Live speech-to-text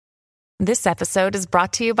This episode is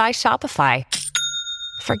brought to you by Shopify.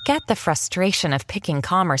 Forget the frustration of picking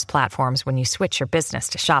commerce platforms when you switch your business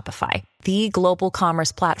to Shopify, the global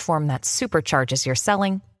commerce platform that supercharges your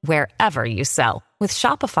selling wherever you sell. With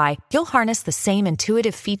Shopify, you'll harness the same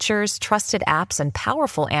intuitive features, trusted apps, and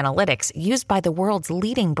powerful analytics used by the world's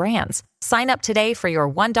leading brands. Sign up today for your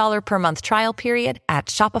 $1 per month trial period at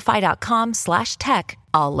shopify.com/tech,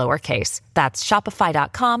 all lowercase. That's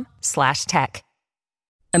shopify.com/tech.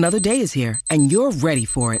 Another day is here, and you're ready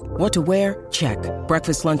for it. What to wear? Check.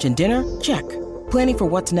 Breakfast, lunch, and dinner? Check. Planning for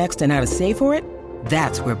what's next and how to save for it?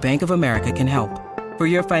 That's where Bank of America can help. For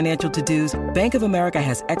your financial to-dos, Bank of America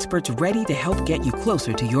has experts ready to help get you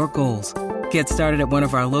closer to your goals. Get started at one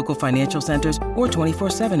of our local financial centers or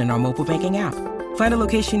 24/7 in our mobile banking app. Find a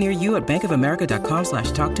location near you at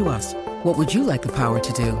bankofamerica.com/talktous. What would you like the power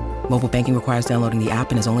to do? Mobile banking requires downloading the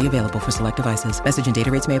app and is only available for select devices. Message and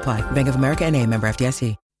data rates may apply. Bank of America NA, member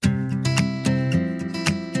FDIC.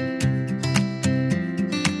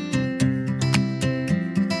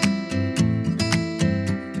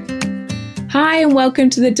 Hi, and welcome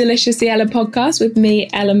to the Deliciously Ella podcast with me,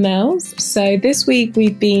 Ella Mills. So this week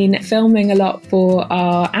we've been filming a lot for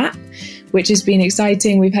our app, which has been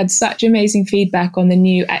exciting. We've had such amazing feedback on the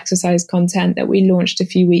new exercise content that we launched a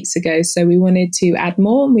few weeks ago. So we wanted to add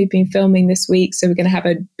more, and we've been filming this week. So we're going to have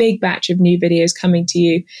a big batch of new videos coming to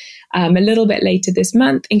you a little bit later this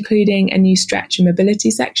month, including a new stretch and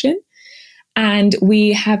mobility section. And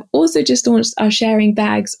we have also just launched our sharing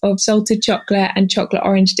bags of salted chocolate and chocolate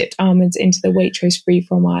orange dipped almonds into the Waitrose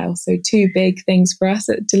freeform aisle. So two big things for us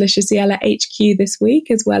at Deliciously Ella HQ this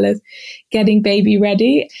week, as well as getting baby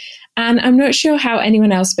ready. And I'm not sure how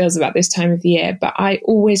anyone else feels about this time of the year, but I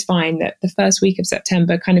always find that the first week of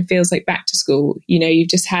September kind of feels like back to school. You know, you've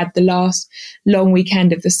just had the last long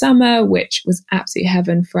weekend of the summer, which was absolute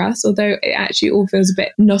heaven for us, although it actually all feels a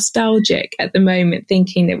bit nostalgic at the moment,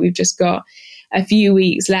 thinking that we've just got a few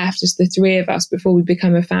weeks left, just the three of us, before we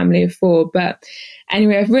become a family of four. But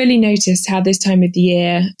anyway, I've really noticed how this time of the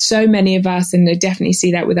year, so many of us, and I definitely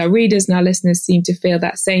see that with our readers and our listeners, seem to feel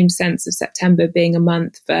that same sense of September being a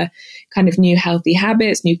month for kind of new healthy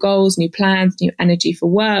habits, new goals, new plans, new energy for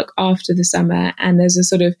work after the summer. And there's a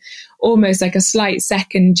sort of almost like a slight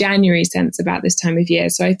second January sense about this time of year.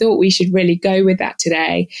 So I thought we should really go with that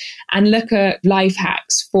today and look at life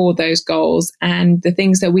hacks for those goals and the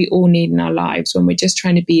things that we all need in our lives when we're just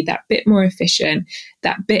trying to be that bit more efficient,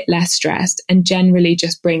 that bit less stressed, and generally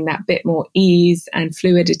just bring that bit more ease and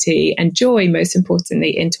fluidity and joy, most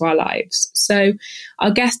importantly, into our lives. So our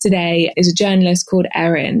guest today is a journalist called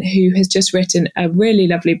Erin, who has just written a really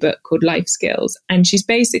lovely book called Life Skills. And she's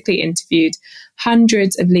basically interviewed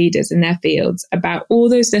hundreds of leaders in their fields about all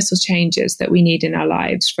those little changes that we need in our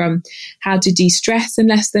lives, from how to de-stress in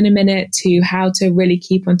less than a minute to how to really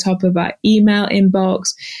keep on top of our email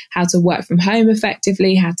inbox, how to work from home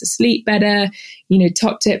effectively, how to sleep better, you know,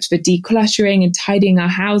 top tips for decluttering and tidying our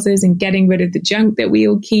houses and getting rid of the junk that we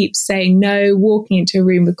all keep, saying no, walking into a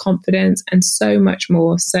room with confidence, and so much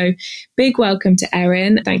more. So big welcome to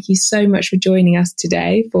Erin. Thank you so much for joining us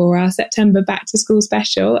today for our September Back to School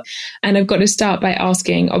special. And I've got to start by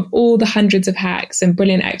asking, of all the hundreds of hacks and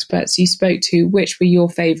brilliant experts you spoke to, which were your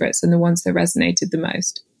favorites and the ones that resonated the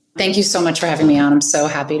most? Thank you so much for having me on. I'm so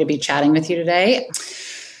happy to be chatting with you today.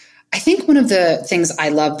 I think one of the things I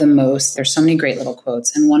love the most, there's so many great little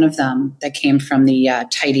quotes, and one of them that came from the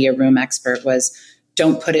Tidy a Room expert was,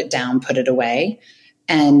 "Don't put it down, put it away."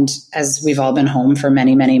 And as we've all been home for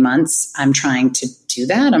many, many months, I'm trying to do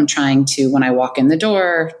that. I'm trying to, when I walk in the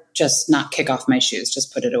door, just not kick off my shoes,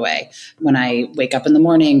 just put it away. When I wake up in the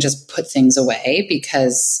morning, just put things away,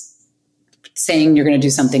 because saying you're going to do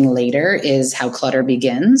something later is how clutter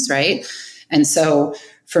begins, right? And so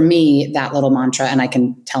for me, that little mantra, and I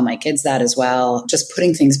can tell my kids that as well, just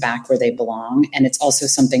putting things back where they belong. And it's also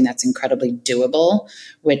something that's incredibly doable,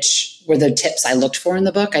 which were the tips I looked for in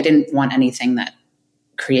the book. I didn't want anything that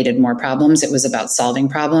created more problems. It was about solving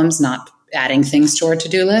problems, not adding things to our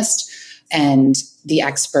to-do list. And the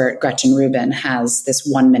expert, Gretchen Rubin, has this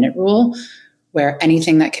 1-minute rule where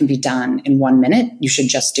anything that can be done in 1 minute, you should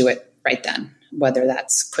just do it right then. Whether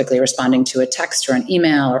that's quickly responding to a text or an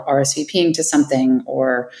email, or RSVPing to something,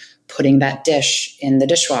 or putting that dish in the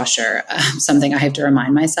dishwasher, something I have to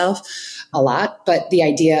remind myself a lot. But the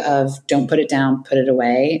idea of don't put it down, put it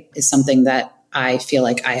away is something that I feel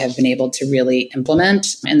like I have been able to really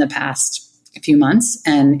implement in the past few months.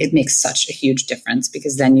 And it makes such a huge difference,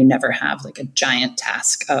 because then you never have like a giant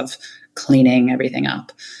task of cleaning everything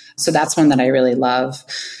up. So that's one that I really love.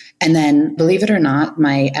 And then, believe it or not,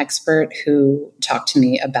 my expert who talked to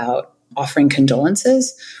me about offering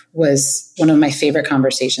condolences was one of my favorite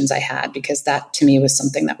conversations I had, because that to me was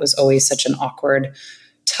something that was always such an awkward,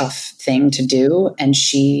 tough thing to do. And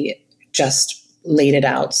she just laid it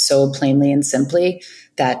out so plainly and simply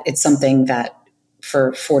that it's something that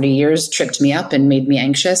for 40 years tripped me up and made me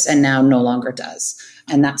anxious, and now no longer does.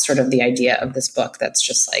 And that's sort of the idea of this book. That's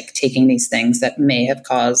just like taking these things that may have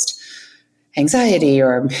caused anxiety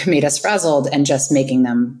or made us frazzled and just making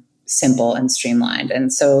them simple and streamlined.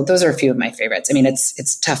 And so those are a few of my favorites. I mean,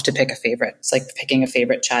 it's tough to pick a favorite. It's like picking a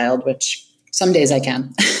favorite child, which some days I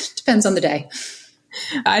can. Depends on the day.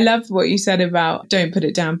 I love what you said about don't put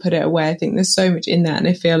it down, put it away. I think there's so much in that. And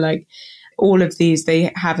I feel like all of these,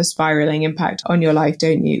 they have a spiraling impact on your life,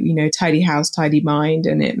 don't you? You know, tidy house, tidy mind,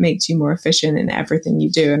 and it makes you more efficient in everything you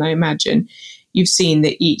do. And I imagine you've seen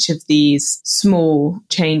that each of these small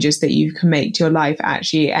changes that you can make to your life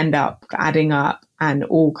actually end up adding up and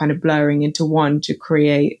all kind of blurring into one to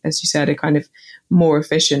create, as you said, a kind of more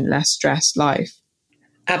efficient, less stressed life.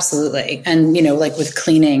 Absolutely. And, you know, like with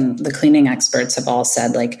cleaning, the cleaning experts have all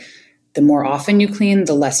said, like, the more often you clean,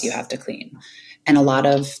 the less you have to clean. And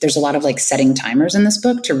there's a lot of like setting timers in this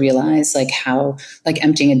book to realize like how, like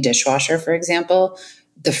emptying a dishwasher, for example,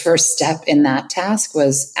 the first step in that task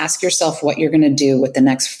was ask yourself what you're going to do with the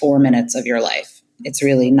next 4 minutes of your life. It's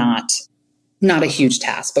really not a huge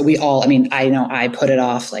task, but I know I put it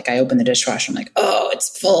off. Like I open the dishwasher, I'm like, oh,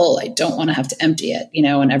 it's full. I don't want to have to empty it, you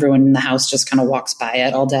know, and everyone in the house just kind of walks by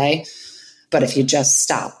it all day. But if you just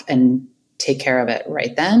stop and take care of it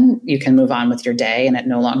right then, you can move on with your day and it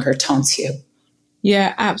no longer taunts you.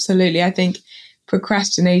 Yeah, absolutely. I think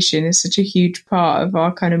procrastination is such a huge part of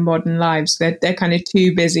our kind of modern lives. They're kind of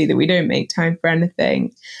too busy that we don't make time for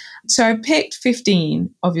anything. So I picked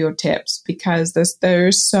 15 of your tips because there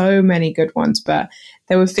are so many good ones, but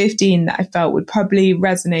there were 15 that I felt would probably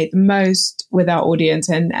resonate the most with our audience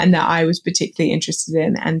and that I was particularly interested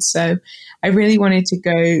in. And so I really wanted to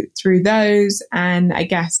go through those. And I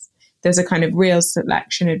guess there's a kind of real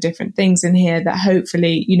selection of different things in here that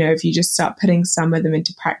hopefully, you know, if you just start putting some of them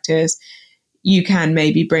into practice, you can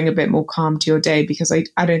maybe bring a bit more calm to your day, because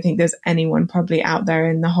I don't think there's anyone probably out there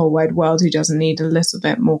in the whole wide world who doesn't need a little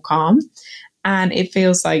bit more calm. And it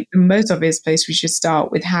feels like the most obvious place we should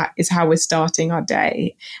start with is how we're starting our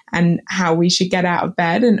day and how we should get out of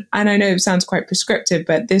bed. And I know it sounds quite prescriptive,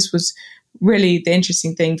 but this was really the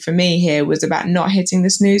interesting thing for me here was about not hitting the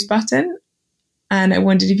snooze button. And I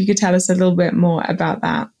wondered if you could tell us a little bit more about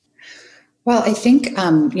that. Well, I think,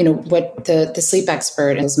 what the sleep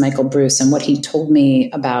expert is Michael Bruce, and what he told me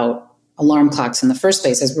about alarm clocks in the first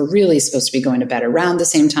place is we're really supposed to be going to bed around the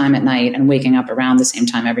same time at night and waking up around the same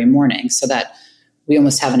time every morning, so that we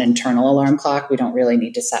almost have an internal alarm clock. We don't really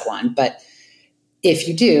need to set one. But if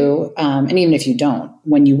you do, and even if you don't,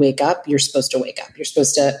 when you wake up, you're supposed to wake up. You're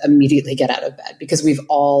supposed to immediately get out of bed, because we've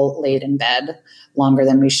all laid in bed longer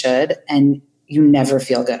than we should. And you never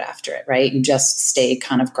feel good after it, right? You just stay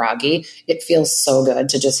kind of groggy. It feels so good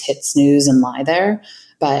to just hit snooze and lie there.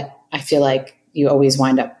 But I feel like you always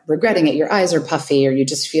wind up regretting it. Your eyes are puffy, or you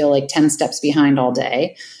just feel like 10 steps behind all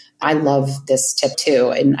day. I love this tip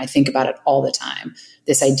too. And I think about it all the time.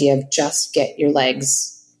 This idea of just get your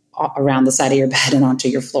legs around the side of your bed and onto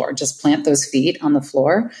your floor. Just plant those feet on the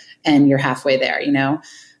floor and you're halfway there, you know?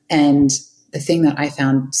 And the thing that I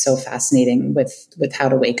found so fascinating with how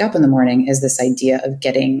to wake up in the morning is this idea of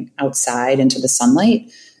getting outside into the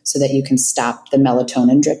sunlight so that you can stop the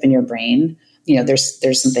melatonin drip in your brain. You know,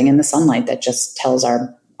 there's something in the sunlight that just tells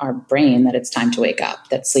our brain that it's time to wake up,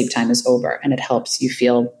 that sleep time is over, and it helps you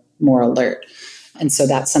feel more alert. And so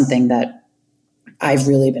that's something that I've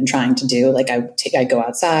really been trying to do. Like I go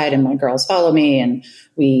outside and my girls follow me and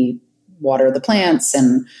we water the plants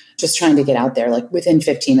and just trying to get out there like within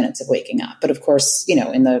 15 minutes of waking up. But of course, you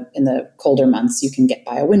know, in the colder months, you can get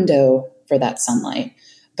by a window for that sunlight.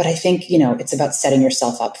 But I think, you know, it's about setting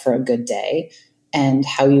yourself up for a good day, and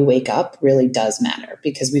how you wake up really does matter,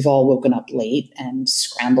 because we've all woken up late and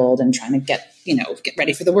scrambled and trying to get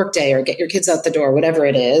ready for the workday or get your kids out the door, whatever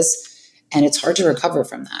it is. And it's hard to recover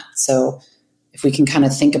from that. So if we can kind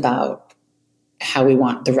of think about how we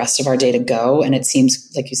want the rest of our day to go. And it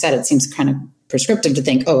seems, like you said, it seems kind of prescriptive to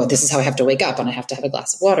think, oh, this is how I have to wake up and I have to have a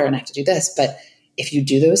glass of water and I have to do this. But if you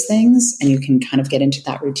do those things and you can kind of get into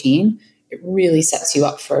that routine, it really sets you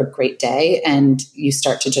up for a great day, and you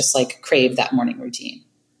start to just like crave that morning routine.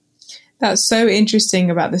 That's so interesting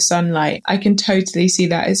about the sunlight. I can totally see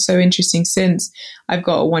that. It's so interesting since I've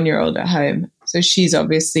got a 1-year-old at home. So she's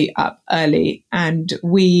obviously up early, and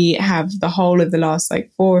we have the whole of the last like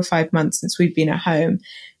 4 or 5 months since we've been at home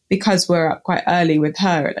because we're up quite early with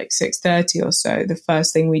her at like 6:30 or so, the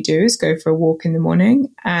first thing we do is go for a walk in the morning.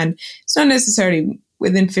 And it's not necessarily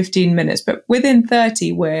within 15 minutes, but within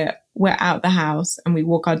 30, we're out the house and we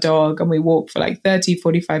walk our dog, and we walk for like 30,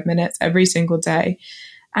 45 minutes every single day.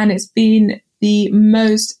 And it's been the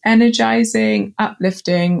most energizing,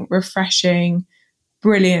 uplifting, refreshing,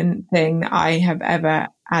 brilliant thing that I have ever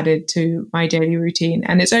added to my daily routine.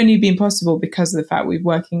 And it's only been possible because of the fact we're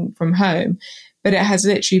working from home, but it has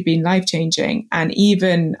literally been life-changing. And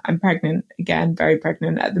even I'm pregnant again, very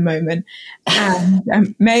pregnant at the moment,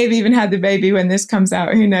 and may have even had the baby when this comes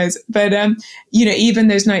out, who knows. But, even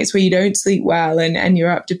those nights where you don't sleep well and you're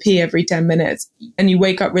up to pee every 10 minutes and you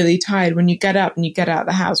wake up really tired, when you get up and you get out of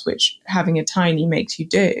the house, which having a tiny makes you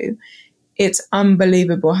do, it's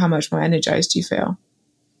unbelievable how much more energized you feel.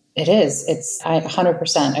 It is. I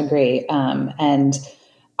 100% agree. And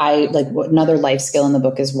I like another life skill in the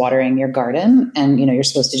book is watering your garden. And, you're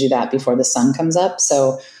supposed to do that before the sun comes up.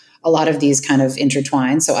 So a lot of these kind of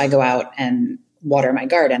intertwine. So I go out and water my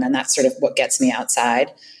garden, and that's sort of what gets me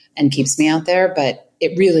outside and keeps me out there. But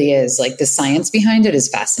it really is like the science behind it is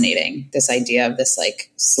fascinating. This idea of this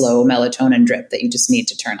like slow melatonin drip that you just need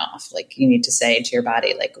to turn off. Like you need to say to your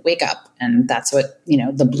body, like, wake up. And that's what,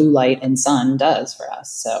 the blue light and sun does for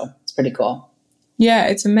us. So it's pretty cool. Yeah,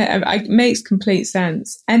 it makes complete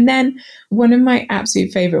sense. And then one of my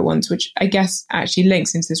absolute favorite ones, which I guess actually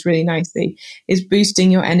links into this really nicely, is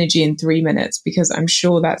boosting your energy in 3 minutes, because I'm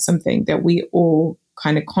sure that's something that we all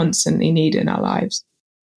kind of constantly need in our lives.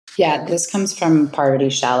 Yeah, this comes from Parvati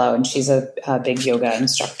Shallow, and she's a big yoga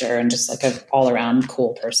instructor and just like an all-around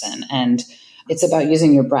cool person. And it's about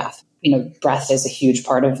using your breath. Breath is a huge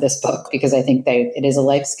part of this book because I think it is a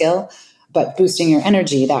life skill. But boosting your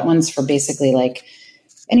energy, that one's for basically like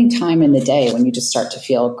any time in the day when you just start to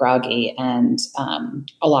feel groggy. And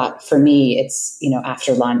a lot for me, it's,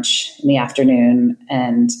 after lunch in the afternoon,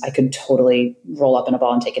 and I could totally roll up in a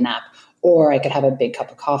ball and take a nap. Or I could have a big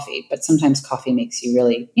cup of coffee, but sometimes coffee makes you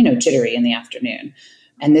really, jittery in the afternoon.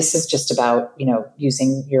 And this is just about,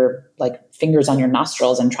 using your like fingers on your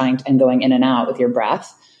nostrils and and going in and out with your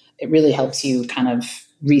breath. It really helps you kind of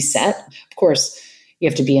reset. Of course, you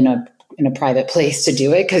have to be in a private place to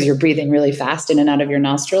do it because you're breathing really fast in and out of your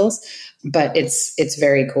nostrils. But it's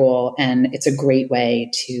very cool. And it's a great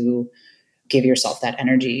way to give yourself that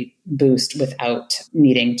energy boost without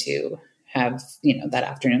needing to have, that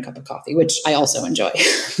afternoon cup of coffee, which I also enjoy.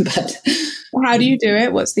 But how do you do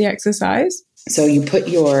it? What's the exercise? So you put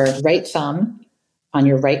your right thumb on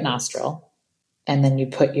your right nostril, and then you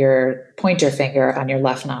put your pointer finger on your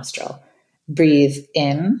left nostril. Breathe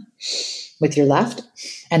in with your left,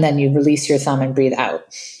 and then you release your thumb and breathe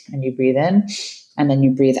out. And you breathe in, and then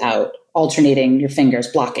you breathe out, alternating your fingers,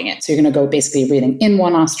 blocking it. So you're going to go basically breathing in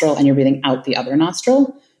one nostril and you're breathing out the other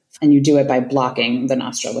nostril. And you do it by blocking the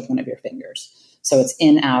nostril with one of your fingers. So it's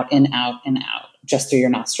in, out, just through your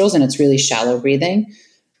nostrils. And it's really shallow breathing.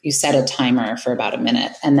 You set a timer for about a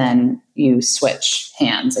minute, and then you switch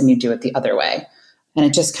hands and you do it the other way. And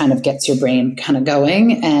it just kind of gets your brain kind of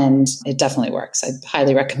going, and it definitely works. I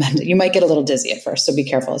highly recommend it. You might get a little dizzy at first, so be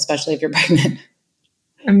careful, especially if you're pregnant.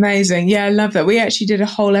 Amazing. Yeah, I love that. We actually did a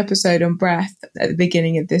whole episode on breath at the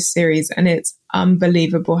beginning of this series, and it's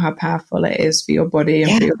unbelievable how powerful it is for your body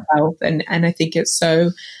and for your health. And I think it's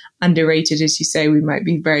so underrated. As you say, we might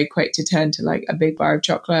be very quick to turn to like a big bar of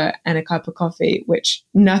chocolate and a cup of coffee, which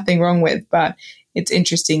nothing wrong with, but it's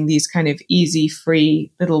interesting, these kind of easy,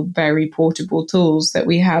 free, little, very portable tools that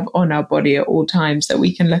we have on our body at all times that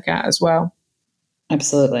we can look at as well.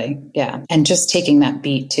 Absolutely. Yeah. And just taking that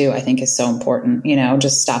beat too, I think is so important,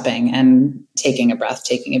 just stopping and taking a breath,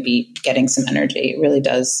 taking a beat, getting some energy. It really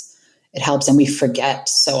does. It helps. And we forget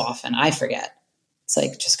so often. I forget. It's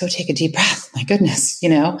like, just go take a deep breath. My goodness,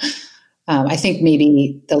 I think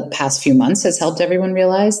maybe the past few months has helped everyone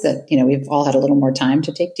realize that, we've all had a little more time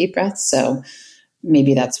to take deep breaths. So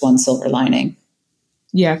maybe that's one silver lining.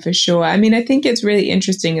 Yeah, for sure. I mean, I think it's really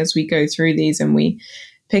interesting as we go through these and we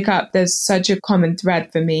pick up, there's such a common thread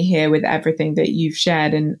for me here with everything that you've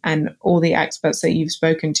shared and all the experts that you've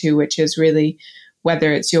spoken to, which is really,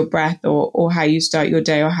 whether it's your breath or how you start your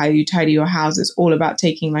day or how you tidy your house, it's all about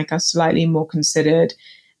taking like a slightly more considered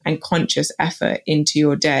and conscious effort into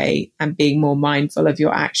your day and being more mindful of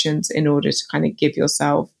your actions in order to kind of give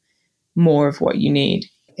yourself more of what you need.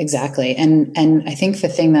 Exactly. And I think the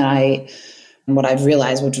thing that what I've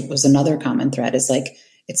realized, which was another common thread, is like,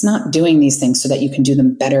 it's not doing these things so that you can do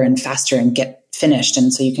them better and faster and get finished.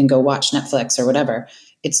 And so you can go watch Netflix or whatever.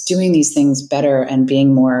 It's doing these things better and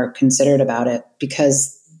being more considerate about it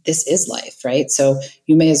because this is life, right? So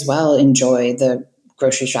you may as well enjoy the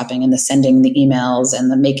grocery shopping and the sending the emails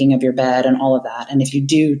and the making of your bed and all of that. And if you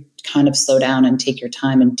do kind of slow down and take your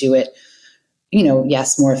time and do it,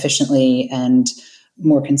 yes, more efficiently and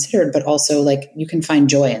more considered, but also like you can find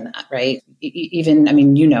joy in that, right? Even,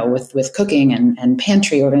 with cooking and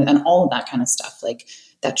pantry and all of that kind of stuff, like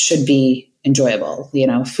that should be enjoyable.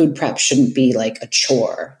 Food prep shouldn't be like a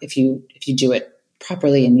chore if you do it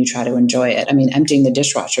properly and you try to enjoy it. Emptying the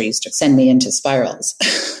dishwasher used to send me into spirals,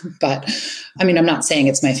 but I'm not saying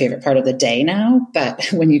it's my favorite part of the day now, but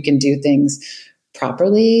when you can do things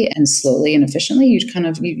properly and slowly and efficiently,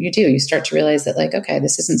 you start to realize that like, okay,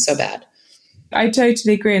 this isn't so bad. I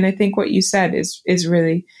totally agree. And I think what you said is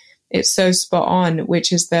really, it's so spot on,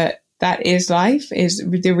 which is that is life, is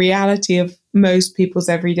the reality of most people's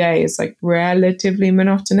everyday is like relatively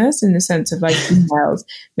monotonous in the sense of like emails,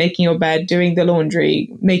 making your bed, doing the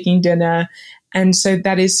laundry, making dinner. And so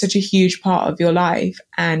that is such a huge part of your life.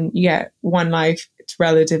 And one life, it's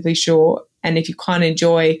relatively short. And if you can't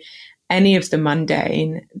enjoy any of the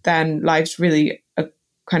mundane, then life's really a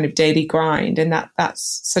kind of daily grind. And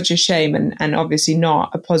that's such a shame and obviously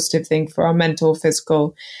not a positive thing for our mental,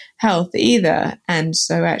 physical health either. And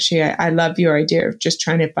so actually, I love your idea of just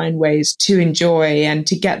trying to find ways to enjoy and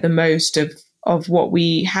to get the most of what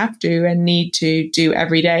we have to and need to do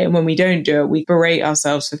every day. And when we don't do it, we berate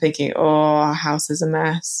ourselves for thinking, oh, our house is a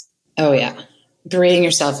mess. Oh, yeah. Berating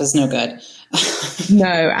yourself is no good. No,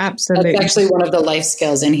 absolutely. That's actually one of the life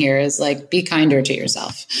skills in here is like, be kinder to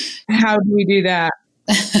yourself. How do we do that?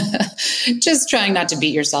 Just trying not to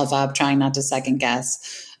beat yourself up, trying not to second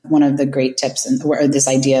guess. One of the great tips or this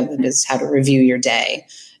idea of it is how to review your day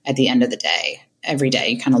at the end of the day. Every day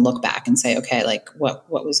you kind of look back and say, okay, like what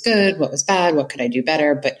was good, what was bad, what could I do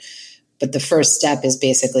better? But the first step is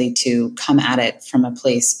basically to come at it from a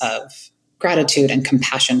place of gratitude and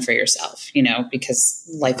compassion for yourself, because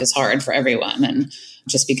life is hard for everyone. And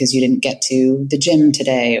just because you didn't get to the gym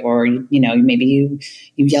today, or, maybe you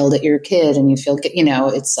yelled at your kid and you feel,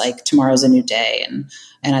 it's like tomorrow's a new day.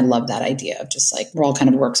 And I love that idea of just like, we're all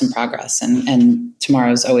kind of works in progress and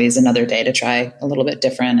tomorrow's always another day to try a little bit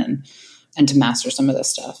different and to master some of this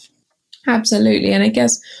stuff. Absolutely. And I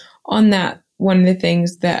guess on that, one of the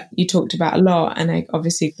things that you talked about a lot, and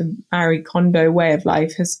obviously the Marie Kondo way of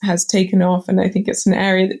life has taken off. And I think it's an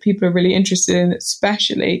area that people are really interested in,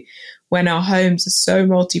 especially when our homes are so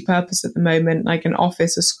multi-purpose at the moment, like an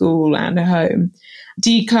office, a school, and a home.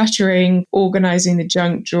 Decluttering, organizing the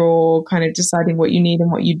junk drawer, kind of deciding what you need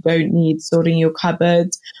and what you don't need, sorting your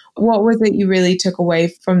cupboards. What was it you really took away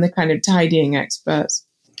from the kind of tidying experts?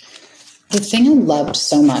 The thing I loved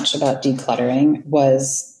so much about decluttering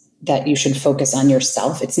was that you should focus on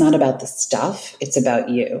yourself. It's not about the stuff, it's about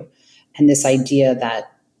you. And this idea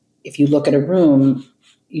that if you look at a room,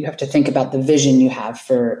 you have to think about the vision you have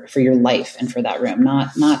for your life and for that room.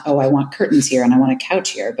 Not, oh, I want curtains here and I want a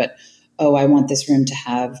couch here, but, oh, I want this room to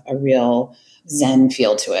have a real Zen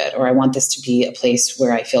feel to it, or I want this to be a place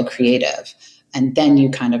where I feel creative. And then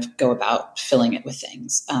you kind of go about filling it with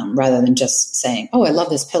things rather than just saying, oh, I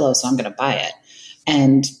love this pillow, so I'm going to buy it.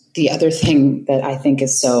 And the other thing that I think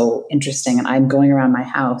is so interesting, and I'm going around my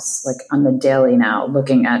house like on the daily now,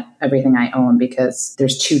 looking at everything I own, because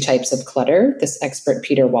there's two types of clutter. This expert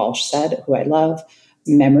Peter Walsh said, who I love,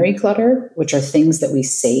 memory clutter, which are things that we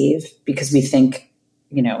save because we think,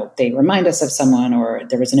 they remind us of someone or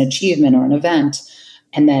there was an achievement or an event.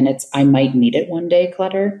 And then it's, I might need it one day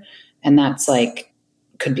clutter. And that's like,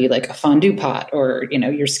 could be like a fondue pot or,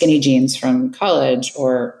 your skinny jeans from college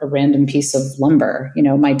or a random piece of lumber.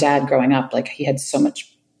 My dad growing up, like he had so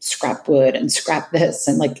much scrap wood and scrap this.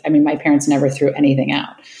 And my parents never threw anything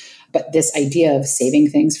out. But this idea of saving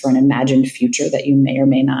things for an imagined future that you may or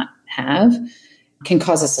may not have can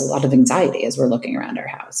cause us a lot of anxiety as we're looking around our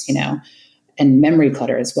house, and memory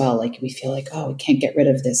clutter as well. Like we feel like, oh, we can't get rid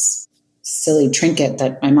of this silly trinket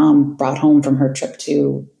that my mom brought home from her trip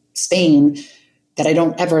to Spain that I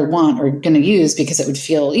don't ever want or going to use because it would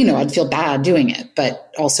feel, I'd feel bad doing it.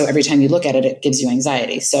 But also every time you look at it, it gives you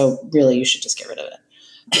anxiety. So really you should just get rid of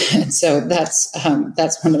it. And so that's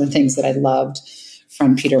one of the things that I loved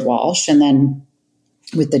from Peter Walsh. And then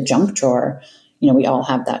with the junk drawer, we all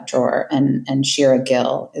have that drawer, and Shira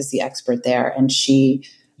Gill is the expert there. And she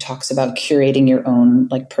talks about curating your own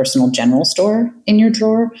like personal general store in your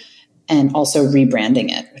drawer, and also rebranding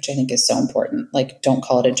it, which I think is so important. Like, don't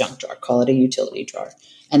call it a junk drawer, call it a utility drawer.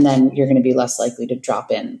 And then you're going to be less likely to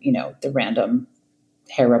drop in, the random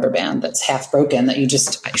hair rubber band that's half broken that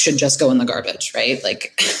should just go in the garbage, right?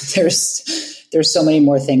 Like there's so many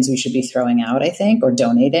more things we should be throwing out, I think, or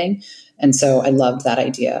donating. And so I loved that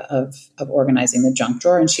idea of organizing the junk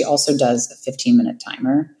drawer. And she also does a 15-minute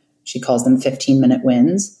timer She calls them 15-minute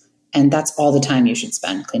wins. And that's all the time you should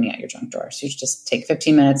spend cleaning out your junk drawer. So you should just take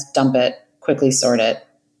 15 minutes, dump it, quickly sort it,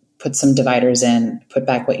 put some dividers in, put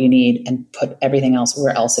back what you need, and put everything else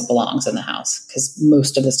where else it belongs in the house. Because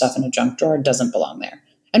most of the stuff in a junk drawer doesn't belong there.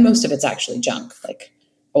 And most of it's actually junk, like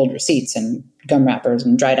old receipts and gum wrappers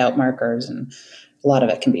and dried out markers, and a lot of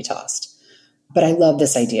it can be tossed. But I love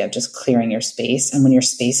this idea of just clearing your space. And when your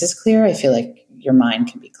space is clear, I feel like your mind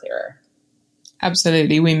can be clearer.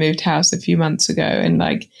 Absolutely. We moved house a few months ago, and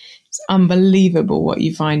like, it's unbelievable what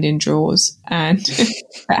you find in drawers, and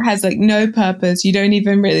that has like no purpose. You don't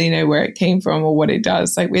even really know where it came from or what it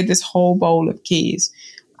does. Like, we had this whole bowl of keys.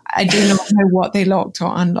 I do not know what they locked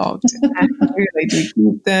or unlocked. And really, do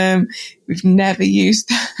we keep them? We've never used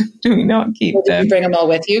them. Do we not keep them? Did you bring them all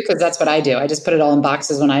with you? Because that's what I do. I just put it all in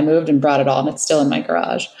boxes when I moved and brought it all, and it's still in my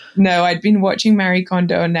garage. No, I'd been watching Marie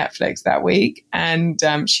Kondo on Netflix that week, and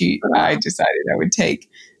I decided I would take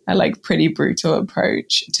a like pretty brutal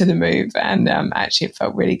approach to the move, and actually it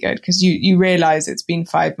felt really good, because you realize it's been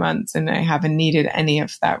 5 months and I haven't needed any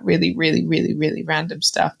of that really, really, really, really random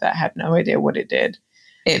stuff that I had no idea what it did.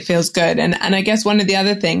 It feels good. And I guess one of the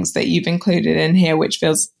other things that you've included in here, which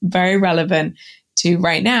feels very relevant to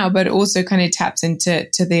right now, but also kind of taps into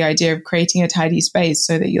the idea of creating a tidy space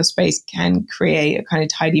so that your space can create a kind of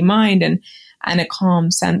tidy mind and a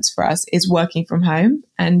calm sense for us, is working from home.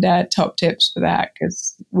 And top tips for that,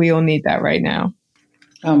 because we all need that right now.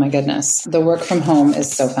 Oh my goodness. The work from home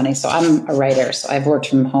is so funny. So I'm a writer, so I've worked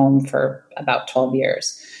from home for about 12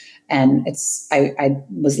 years. And I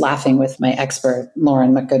was laughing with my expert,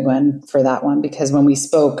 Lauren McGoodwin, for that one, because when we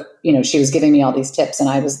spoke, she was giving me all these tips and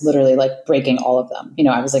I was literally like breaking all of them.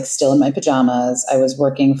 I was like still in my pajamas. I was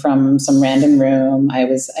working from some random room. I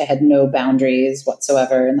had no boundaries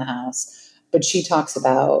whatsoever in the house. But she talks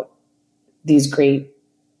about these great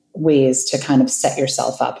ways to kind of set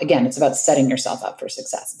yourself up. Again, it's about setting yourself up for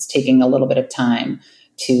success. It's taking a little bit of time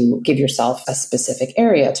to give yourself a specific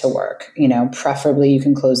area to work. Preferably you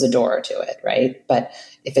can close the door to it, right? But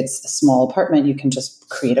if it's a small apartment, you can just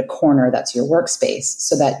create a corner that's your workspace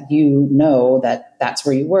so that you know that that's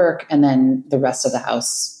where you work, and then the rest of the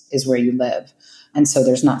house is where you live. And so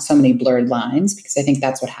there's not so many blurred lines, because I think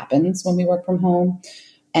that's what happens when we work from home.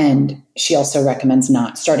 And she also recommends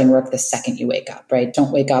not starting work the second you wake up, right?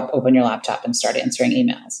 Don't wake up, open your laptop, and start answering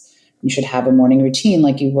emails. You should have a morning routine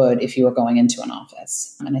like you would if you were going into an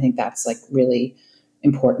office. And I think that's like really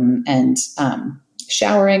important. And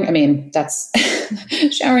showering, that's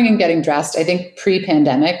showering and getting dressed. I think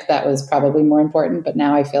pre-pandemic, that was probably more important. But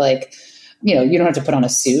now I feel like, you don't have to put on a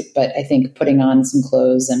suit, but I think putting on some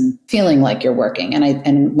clothes and feeling like you're working.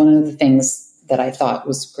 And one of the things that I thought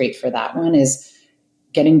was great for that one is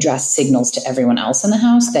getting dressed signals to everyone else in the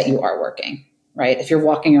house that you are working. Right? If you're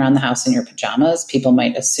walking around the house in your pajamas, people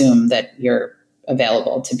might assume that you're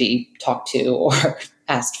available to be talked to or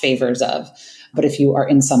asked favors of. But if you are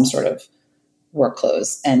in some sort of work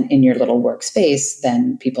clothes and in your little workspace,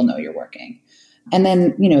 then people know you're working. And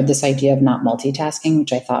then, this idea of not multitasking,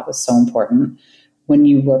 which I thought was so important. When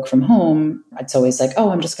you work from home, it's always like,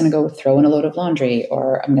 oh, I'm just going to go throw in a load of laundry,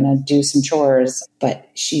 or I'm going to do some chores. But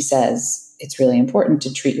she says, it's really important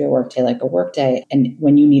to treat your workday like a workday. And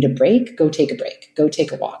when you need a break, go take a break, go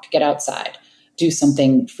take a walk, get outside, do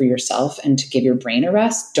something for yourself and to give your brain a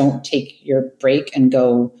rest. Don't take your break and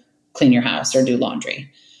go clean your house or do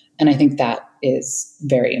laundry. And I think that is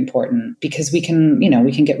very important, because we can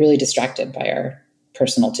get really distracted by our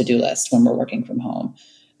personal to-do list when we're working from home.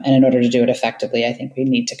 And in order to do it effectively, I think we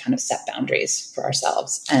need to kind of set boundaries for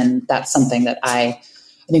ourselves. And that's something that I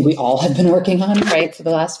think we all have been working on, right, for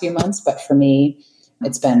the last few months. But for me,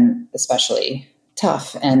 it's been especially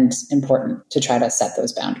tough and important to try to set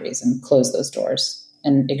those boundaries and close those doors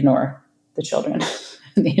and ignore the children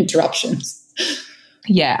and the interruptions.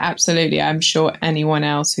 Yeah, absolutely. I'm sure anyone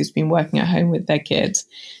else who's been working at home with their kids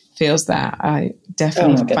feels that. I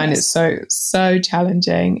definitely find it so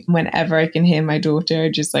challenging. Whenever I can hear my daughter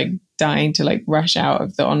just like dying to like rush out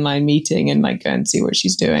of the online meeting and like go and see what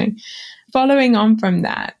she's doing. Following on from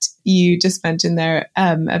that, you just mentioned there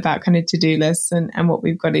about kind of to-do lists and what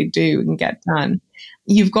we've got to do and get done.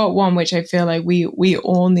 You've got one which I feel like we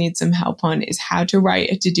all need some help on, is how to write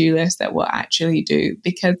a to-do list that we'll actually do,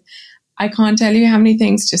 because I can't tell you how many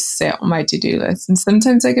things just sit on my to-do list. And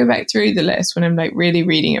sometimes I go back through the list when I'm like really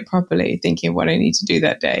reading it properly, thinking what I need to do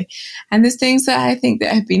that day. And there's things that I think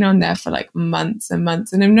that have been on there for like months and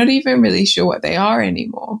months, and I'm not even really sure what they are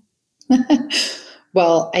anymore.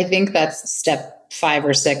 Well, I think that's step 5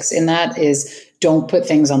 or 6 in that is don't put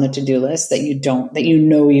things on the to-do list that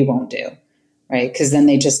you won't do, right? Because then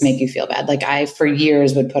they just make you feel bad. Like I, for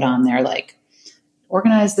years, would put on there like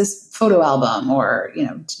organize this photo album or,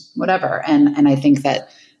 whatever. And I think that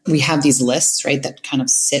we have these lists, right, that kind of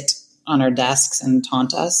sit on our desks and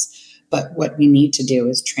taunt us. But what we need to do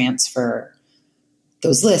is transfer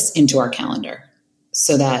those lists into our calendar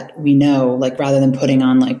so that we know, like, rather than putting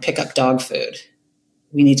on like pick up dog food,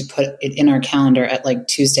 we need to put it in our calendar at like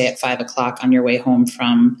Tuesday at 5:00 on your way home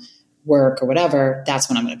from work or whatever. That's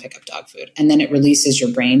when I'm going to pick up dog food. And then it releases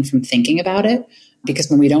your brain from thinking about it, because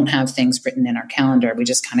when we don't have things written in our calendar, we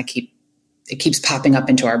just kind of it keeps popping up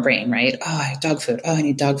into our brain, right? Oh, I have dog food. Oh, I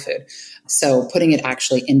need dog food. So putting it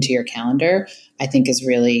actually into your calendar, I think, is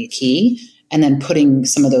really key. And then putting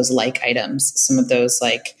some of those like items, some of those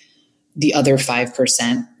like the other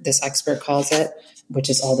 5%, this expert calls it, which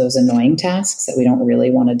is all those annoying tasks that we don't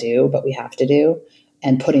really want to do, but we have to do.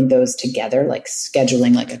 And putting those together, like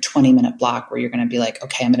scheduling like a 20-minute block where you're going to be like,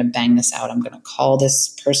 okay, I'm going to bang this out. I'm going to call this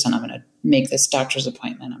person. I'm going to make this doctor's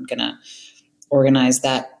appointment. I'm going to organize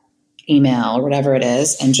that email or whatever it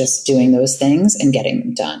is, and just doing those things and getting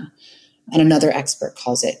them done. And another expert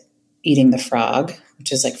calls it eating the frog,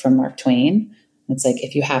 which is like from Mark Twain. It's like,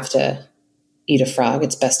 if you have to eat a frog,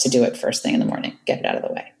 it's best to do it first thing in the morning, get it out of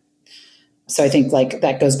the way. So I think like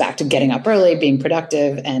that goes back to getting up early, being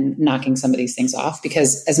productive, and knocking some of these things off,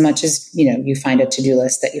 because as much as, you find a to-do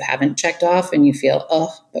list that you haven't checked off and you feel,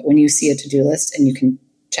 but when you see a to-do list and you can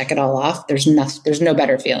check it all off, there's no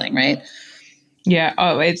better feeling, right? Yeah.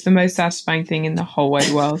 Oh, it's the most satisfying thing in the whole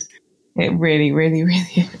wide world. It really, really,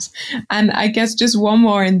 really is. And I guess just one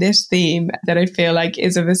more in this theme that I feel like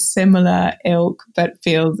is of a similar ilk, but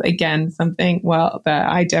feels, again, something, that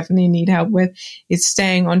I definitely need help with, is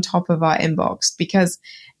staying on top of our inbox. Because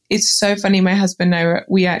it's so funny. My husband and I,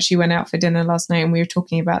 we actually went out for dinner last night and we were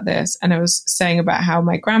talking about this. And I was saying about how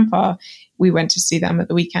my grandpa, we went to see them at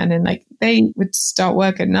the weekend, and like they would start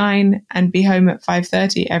work at 9 and be home at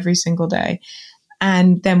 5:30 every single day.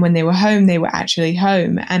 And then when they were home, they were actually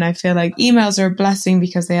home. And I feel like emails are a blessing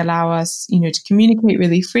because they allow us, to communicate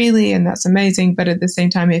really freely. And that's amazing. But at the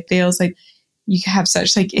same time, it feels like you have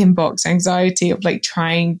such like inbox anxiety of like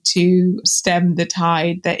trying to stem the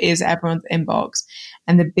tide that is everyone's inbox,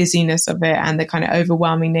 and the busyness of it and the kind of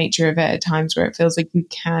overwhelming nature of it at times where it feels like you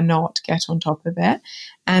cannot get on top of it.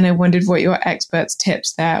 And I wondered what your experts'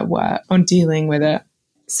 tips there were on dealing with it.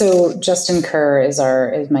 So Justin Kerr is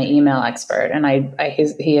my email expert, and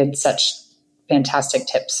he had such fantastic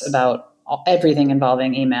tips about everything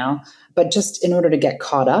involving email. But just in order to get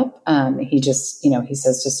caught up, he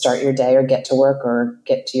says to start your day or get to work or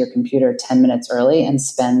get to your computer 10 minutes early and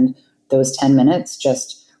spend those 10 minutes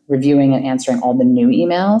just reviewing and answering all the new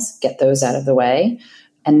emails, get those out of the way.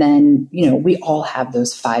 And then, we all have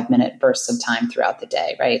those 5-minute bursts of time throughout the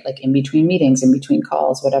day, right? Like in between meetings, in between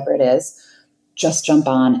calls, whatever it is. Just jump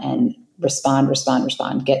on and respond,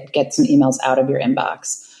 get some emails out of your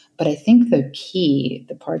inbox. But I think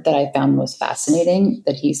the part that I found most fascinating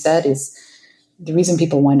that he said is the reason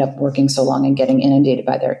people wind up working so long and getting inundated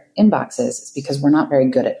by their inboxes is because we're not very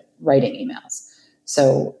good at writing emails.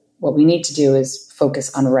 So what we need to do is focus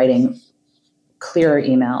on writing clearer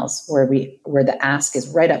emails where the ask is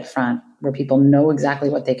right up front, where people know exactly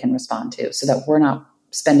what they can respond to, so that we're not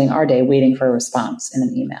spending our day waiting for a response in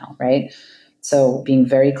an email, right? So being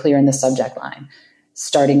very clear in the subject line,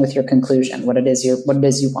 starting with your conclusion, what it is you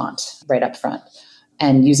want right up front,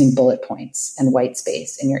 and using bullet points and white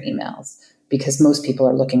space in your emails, because most people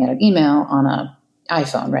are looking at an email on an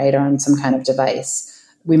iPhone, right, or on some kind of device.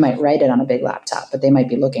 We might write it on a big laptop, but they might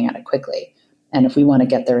be looking at it quickly. And if we want to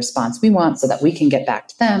get the response we want so that we can get back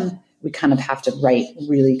to them, we kind of have to write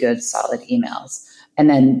really good, solid emails. And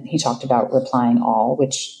then he talked about replying all,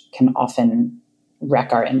 which can often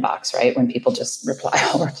wreck our inbox, right? When people just reply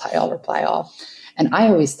all. And I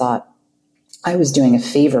always thought I was doing a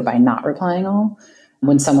favor by not replying all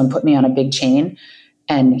when someone put me on a big chain.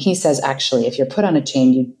 And he says, actually, if you're put on a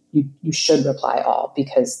chain, you should reply all,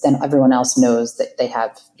 because then everyone else knows that they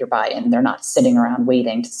have your buy-in. They're not sitting around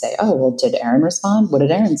waiting to say, oh, well, did Aaron respond? What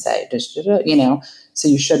did Aaron say? So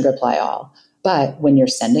you should reply all. But when you're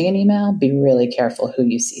sending an email, be really careful who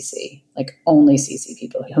you CC. Like only CC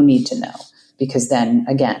people who need to know, because then,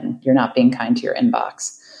 again, you're not being kind to your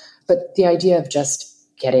inbox. But the idea of just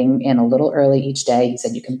getting in a little early each day, he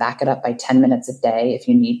said you can back it up by 10 minutes a day if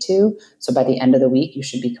you need to. So by the end of the week, you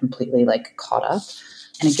should be completely caught up.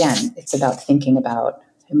 And again, it's about thinking about,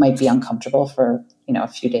 it might be uncomfortable for, a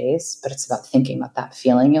few days, but it's about thinking about that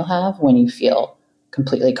feeling you'll have when you feel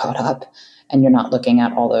completely caught up and you're not looking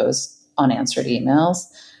at all those unanswered emails.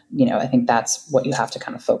 I think that's what you have to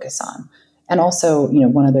kind of focus on. And also,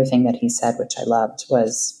 one other thing that he said, which I loved,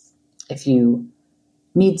 was if you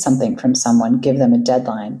need something from someone, give them a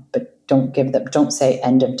deadline, but don't say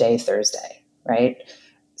end of day Thursday, right?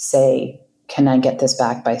 Say, can I get this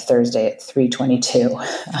back by Thursday at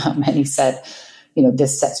 3:22? And he said,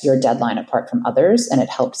 this sets your deadline apart from others, and it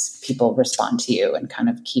helps people respond to you and kind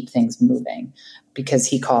of keep things moving, because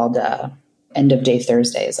he called end of day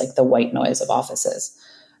Thursdays like the white noise of offices,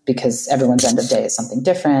 because everyone's end of day is something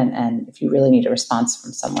different. And if you really need a response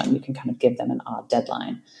from someone, you can kind of give them an odd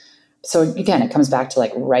deadline. So again, it comes back to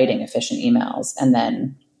like writing efficient emails. And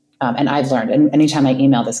then, and I've learned, and anytime I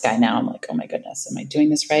email this guy now, I'm like, oh my goodness, am I doing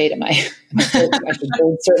this right? I should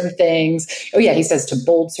bold certain things. Oh yeah. He says to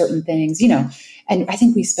bold certain things, and I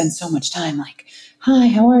think we spend so much time like, hi,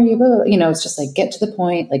 how are you? It's just like, get to the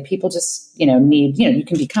point. Like people just, need, you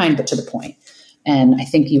can be kind, but to the point. And I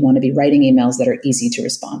think you want to be writing emails that are easy to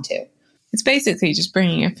respond to. It's basically just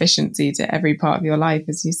bringing efficiency to every part of your life,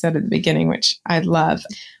 as you said at the beginning, which I love.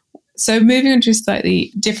 So moving on to a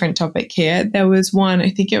slightly different topic here, there was one, I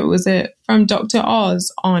think it was from Dr.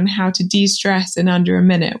 Oz on how to de-stress in under a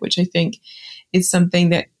minute, which I think is something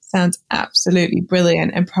that sounds absolutely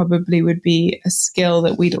brilliant and probably would be a skill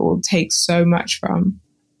that we'd all take so much from.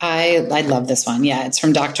 I love this one. Yeah, it's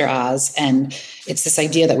from Dr. Oz. And it's this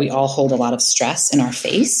idea that we all hold a lot of stress in our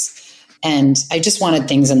face. And I just wanted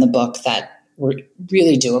things in the book that were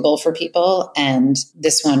really doable for people. And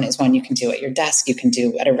this one is one you can do at your desk, you can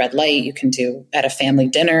do at a red light, you can do at a family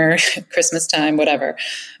dinner, Christmas time, whatever.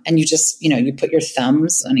 And you just, you put your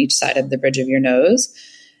thumbs on each side of the bridge of your nose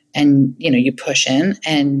and, you push in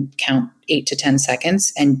and count 8 to 10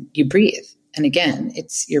 seconds and you breathe. And again,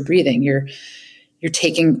 you're breathing, you're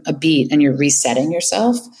taking a beat and you're resetting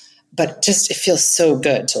yourself, but just, it feels so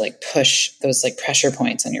good to like push those like pressure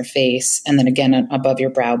points on your face. And then again, above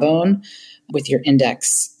your brow bone with your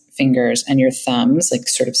index fingers and your thumbs, like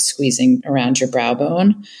sort of squeezing around your brow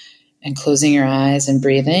bone and closing your eyes and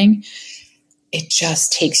breathing. It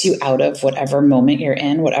just takes you out of whatever moment you're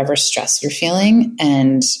in, whatever stress you're feeling,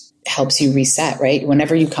 and helps you reset, right?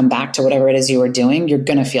 Whenever you come back to whatever it is you were doing, you're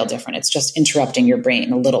going to feel different. It's just interrupting your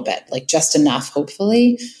brain a little bit, like just enough,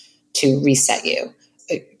 hopefully, to reset you.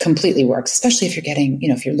 It completely works, especially if you're getting,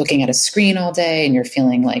 if you're looking at a screen all day and you're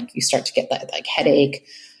feeling like you start to get that like headache.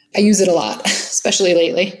 I use it a lot, especially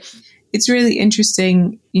lately. It's really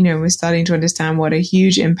interesting. We're starting to understand what a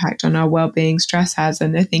huge impact on our well-being stress has.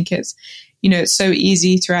 And I think it's, it's so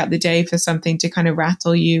easy throughout the day for something to kind of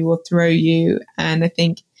rattle you or throw you. And I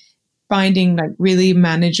think finding like really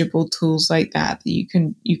manageable tools like that you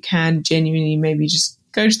can genuinely maybe just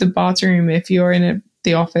go to the bathroom if you're in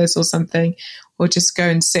the office or something, or just go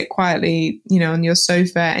and sit quietly, on your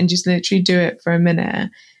sofa and just literally do it for a minute.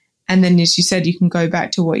 And then, as you said, you can go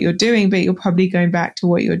back to what you're doing, but you're probably going back to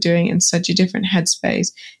what you're doing in such a different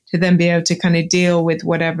headspace to then be able to kind of deal with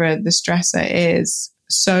whatever the stressor is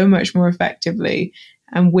so much more effectively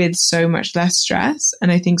and with so much less stress.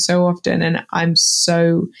 And I think so often, and I'm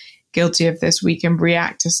so guilty of this, we can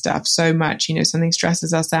react to stuff so much, something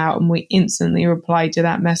stresses us out and we instantly reply to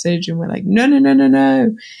that message and we're like, no.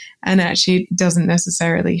 And actually it doesn't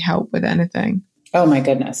necessarily help with anything. Oh my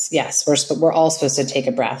goodness. Yes. We're all supposed to take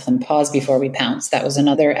a breath and pause before we pounce. That was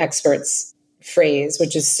another expert's phrase,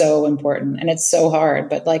 which is so important. And it's so hard.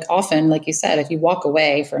 But like often, like you said, if you walk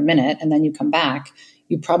away for a minute and then you come back,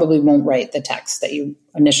 you probably won't write the text that you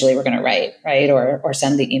initially were going to write, right? Or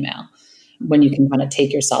send the email, when you can kind of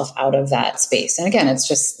take yourself out of that space. And again, it's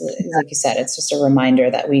just, like you said, it's just a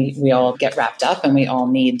reminder that we all get wrapped up and we all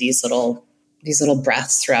need these little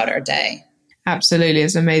breaths throughout our day. Absolutely.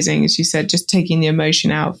 It's amazing. As you said, just taking the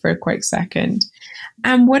emotion out for a quick second.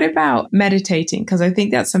 And what about meditating? Because I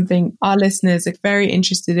think that's something our listeners are very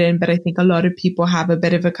interested in, but I think a lot of people have a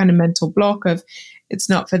bit of a kind of mental block of it's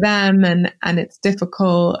not for them and it's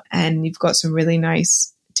difficult. And you've got some really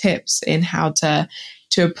nice tips in how to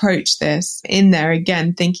approach this in there.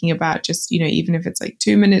 Again, thinking about just, even if it's like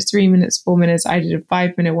 2 minutes, 3 minutes, 4 minutes. I did a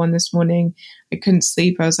 5-minute one this morning. I couldn't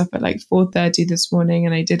sleep. I was up at like 4:30 this morning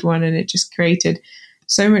and I did one and it just created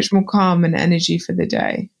so much more calm and energy for the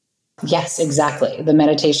day. Yes, exactly. The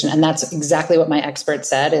meditation. And that's exactly what my expert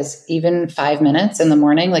said is even 5 minutes in the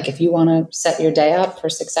morning. Like if you want to set your day up for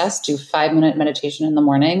success, do 5-minute meditation in the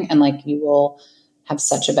morning and like you will have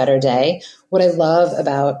such a better day. What I love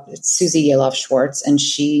about Susie Yalof Schwartz, and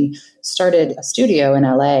she started a studio in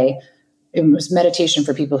LA. It was meditation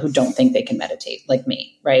for people who don't think they can meditate, like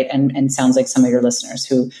me, right? And sounds like some of your listeners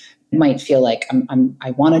who might feel like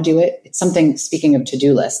I want to do it. It's something, speaking of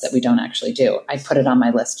to-do lists that we don't actually do. I put it on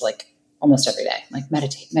my list like almost every day, like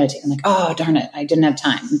meditate. I'm like, oh, darn it, I didn't have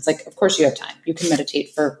time. It's like, of course you have time. You can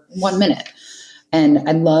meditate for 1 minute. And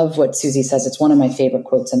I love what Susie says. It's one of my favorite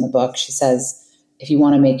quotes in the book. She says, if you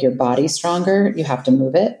want to make your body stronger, you have to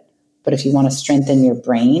move it. But if you want to strengthen your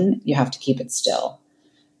brain, you have to keep it still.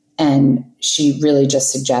 And she really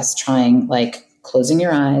just suggests trying like closing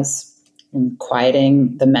your eyes and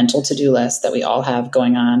quieting the mental to-do list that we all have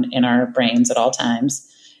going on in our brains at all times,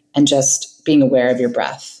 and just being aware of your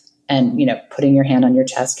breath. And, you know, putting your hand on your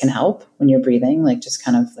chest can help when you're breathing, like just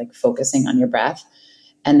kind of like focusing on your breath,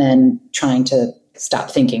 and then trying to stop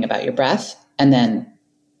thinking about your breath and then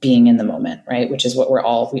being in the moment, right? Which is what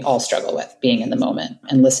we all struggle with, being in the moment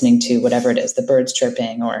and listening to whatever it is, the birds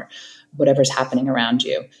chirping or whatever's happening around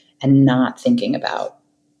you, and not thinking about,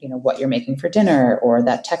 you know, what you're making for dinner or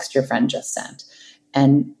that text your friend just sent.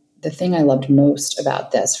 And the thing I loved most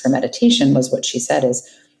about this for meditation was what she said is,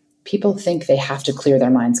 people think they have to clear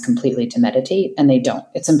their minds completely to meditate, and they don't.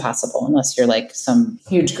 It's impossible unless you're like some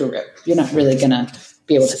huge guru. You're not really going to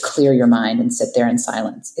be able to clear your mind and sit there in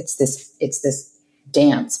silence. It's this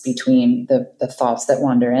dance between the thoughts that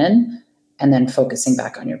wander in and then focusing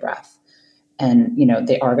back on your breath. And, you know,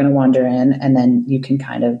 they are going to wander in, and then you can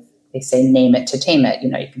kind of, they say, name it to tame it. You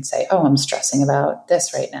know, you can say, oh, I'm stressing about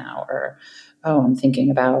this right now, or, oh, I'm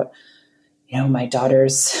thinking about, you know, my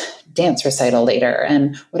daughter's dance recital later,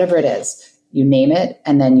 and whatever it is, you name it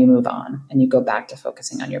and then you move on and you go back to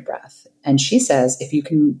focusing on your breath. And she says, if you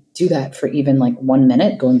can do that for even like 1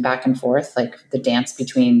 minute, going back and forth, like the dance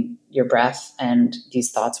between your breath and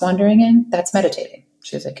these thoughts wandering in, that's meditating.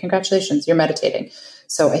 She was like, congratulations, you're meditating.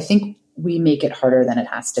 So I think we make it harder than it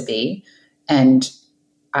has to be. And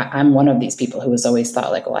I'm one of these people who has always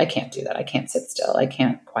thought like, well, I can't do that. I can't sit still. I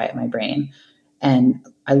can't quiet my brain. And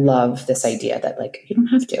I love this idea that like, you don't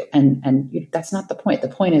have to. And that's not the point. The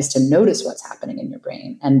point is to notice what's happening in your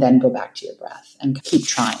brain and then go back to your breath and keep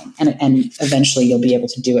trying. And eventually you'll be able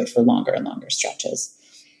to do it for longer and longer stretches.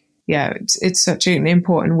 Yeah, it's such an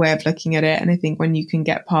important way of looking at it. And I think when you can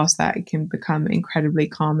get past that, it can become incredibly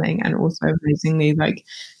calming and also amazingly like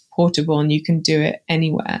portable, and you can do it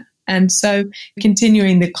anywhere. And so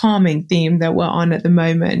continuing the calming theme that we're on at the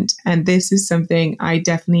moment, and this is something I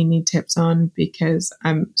definitely need tips on because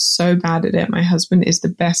I'm so bad at it. My husband is the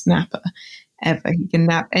best napper ever. He can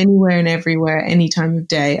nap anywhere and everywhere, any time of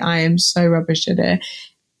day. I am so rubbish at it.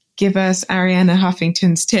 Give us Arianna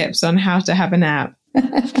Huffington's tips on how to have a nap.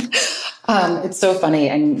 It's so funny.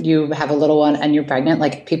 And you have a little one and you're pregnant.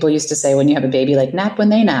 Like people used to say when you have a baby, like nap when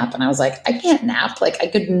they nap. And I was like, I can't nap. Like I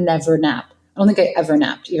could never nap. I don't think I ever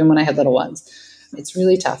napped, even when I had little ones. It's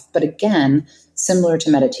really tough. But again, similar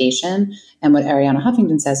to meditation and what Arianna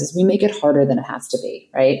Huffington says is we make it harder than it has to be,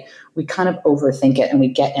 right? We kind of overthink it and we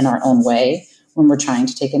get in our own way when we're trying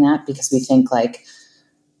to take a nap because we think like,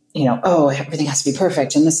 you know, oh, everything has to be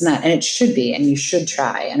perfect and this and that. And it should be, and you should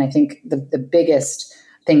try. And I think the biggest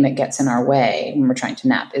thing that gets in our way when we're trying to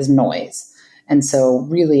nap is noise. And so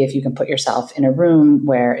really, if you can put yourself in a room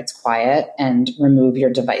where it's quiet and remove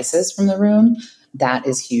your devices from the room, that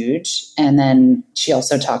is huge. And then she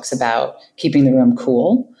also talks about keeping the room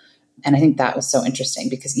cool. And I think that was so interesting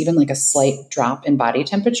because even like a slight drop in body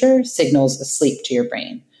temperature signals a sleep to your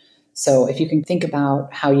brain. So if you can think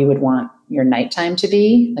about how you would want your nighttime to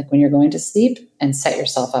be, like when you're going to sleep, and set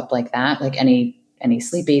yourself up like that, like any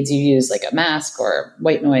sleep aids you use, like a mask or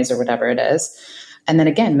white noise or whatever it is. And then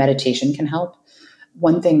again, meditation can help.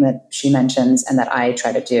 One thing that she mentions and that I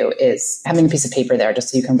try to do is having a piece of paper there just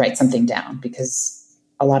so you can write something down, because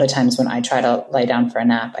a lot of times when I try to lie down for a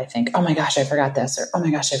nap, I think, oh my gosh, I forgot this, or oh my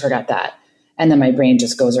gosh, I forgot that. And then my brain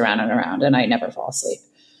just goes around and around and I never fall asleep.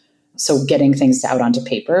 So getting things out onto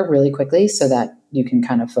paper really quickly so that you can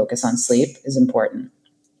kind of focus on sleep is important.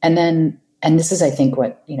 And this is, I think,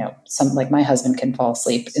 what, you know, some like my husband can fall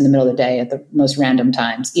asleep in the middle of the day at the most random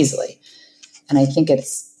times easily. And I think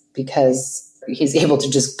it's because he's able to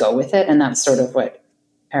just go with it. And that's sort of what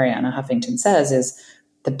Arianna Huffington says is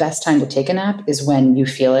the best time to take a nap is when you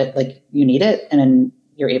feel it, like you need it, and then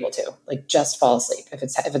you're able to like just fall asleep if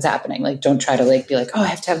it's happening. Like don't try to like be like, oh, I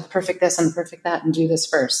have to have the perfect this and the perfect that and do this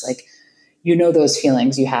first. Like, you know, those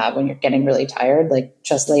feelings you have when you're getting really tired, like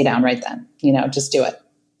just lay down right then, you know, just do it.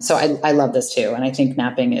 So I love this too. And I think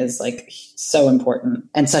napping is like so important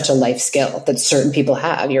and such a life skill that certain people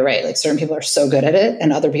have. You're right. Like certain people are so good at it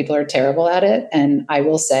and other people are terrible at it. And I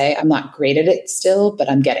will say I'm not great at it still, but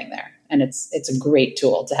I'm getting there. And it's a great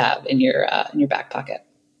tool to have in your back pocket.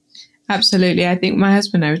 Absolutely. I think my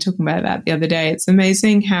husband and I were talking about that the other day. It's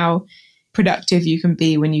amazing how productive you can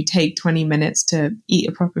be when you take 20 minutes to eat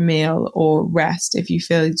a proper meal or rest if you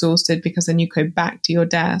feel exhausted, because then you go back to your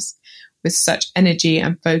desk with such energy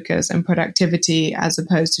and focus and productivity, as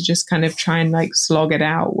opposed to just kind of try and like slog it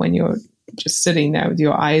out when you're just sitting there with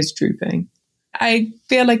your eyes drooping. I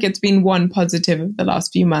feel like it's been one positive of the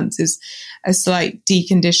last few months is a slight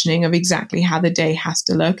deconditioning of exactly how the day has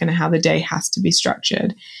to look and how the day has to be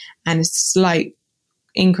structured, and a slight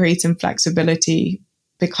increase in flexibility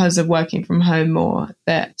because of working from home more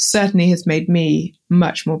that certainly has made me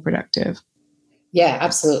much more productive. Yeah,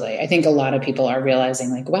 absolutely. I think a lot of people are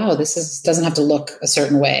realizing like, wow, doesn't have to look a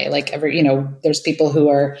certain way. Like there's people who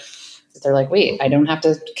they're like, wait, I don't have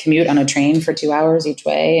to commute on a train for 2 hours each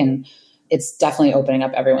way. And it's definitely opening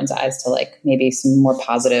up everyone's eyes to like maybe some more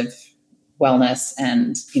positive wellness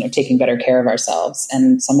and, taking better care of ourselves.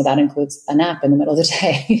 And some of that includes a nap in the middle of the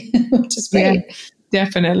day, which is great. Yeah,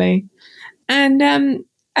 definitely. And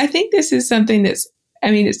I think this is something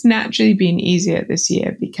it's naturally been easier this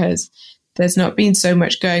year because there's not been so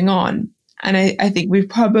much going on. And I think we've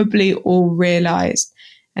probably all realized,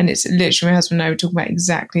 and it's literally my husband and I were talking about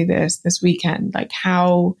exactly this weekend, like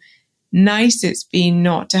how nice it's been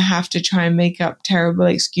not to have to try and make up terrible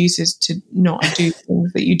excuses to not do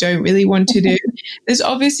things that you don't really want to do. There's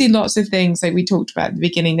obviously lots of things like we talked about at the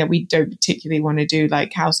beginning that we don't particularly want to do,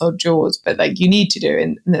 like household chores, but like you need to do,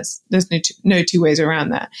 and there's no two ways around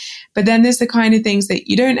that. But then there's the kind of things that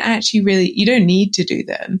you don't need to do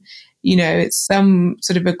them. It's some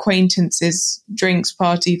sort of acquaintances drinks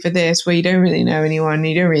party for this where you don't really know anyone,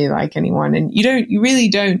 you don't really like anyone, and you really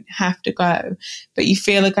don't have to go, but you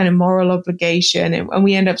feel a kind of moral obligation. And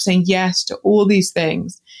we end up saying yes to all these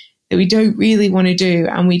things that we don't really want to do.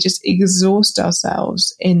 And we just exhaust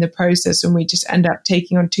ourselves in the process, and we just end up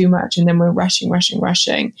taking on too much. And then we're rushing.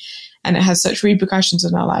 And it has such repercussions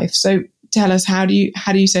in our life. So tell us, how do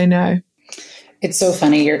you say no? It's so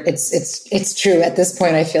funny. It's true. At this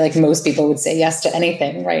point, I feel like most people would say yes to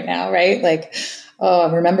anything right now, right? Like,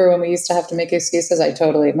 oh, remember when we used to have to make excuses?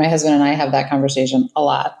 My husband and I have that conversation a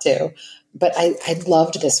lot too. But I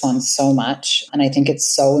loved this one so much. And I think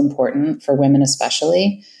it's so important for women,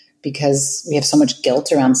 especially because we have so much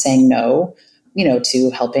guilt around saying no, to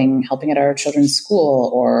helping at our children's school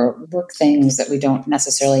or work things that we don't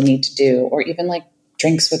necessarily need to do, or even like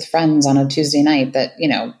drinks with friends on a Tuesday night that,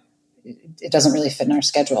 it doesn't really fit in our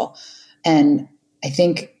schedule. And I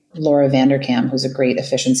think Laura Vanderkam, who's a great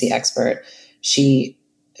efficiency expert, she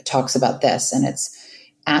talks about this, and it's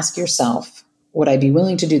ask yourself, would I be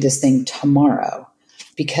willing to do this thing tomorrow?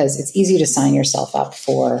 Because it's easy to sign yourself up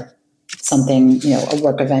for something, a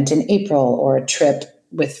work event in April or a trip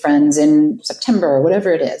with friends in September or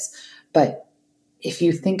whatever it is. But if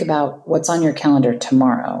you think about what's on your calendar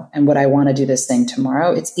tomorrow and would I want to do this thing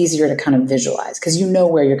tomorrow, it's easier to kind of visualize because you know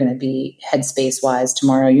where you're going to be headspace wise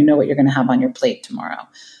tomorrow. You know what you're going to have on your plate tomorrow.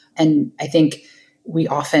 And I think we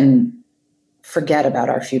often forget about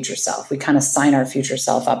our future self. We kind of sign our future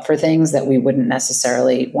self up for things that we wouldn't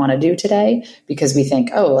necessarily want to do today because we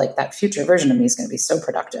think, oh, like that future version of me is going to be so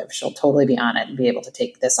productive. She'll totally be on it and be able to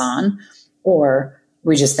take this on. Or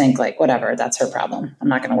we just think like, whatever, that's her problem. I'm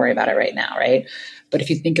not going to worry about it right now, right? But if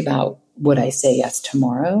you think about, would I say yes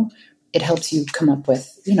tomorrow? It helps you come up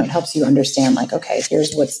with, it helps you understand like, okay,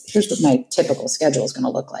 here's what my typical schedule is going to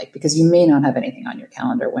look like, because you may not have anything on your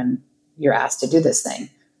calendar when you're asked to do this thing,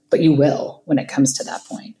 but you will when it comes to that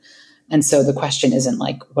point. And so the question isn't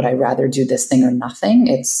like, would I rather do this thing or nothing?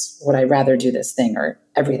 It's would I rather do this thing or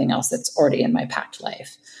everything else that's already in my packed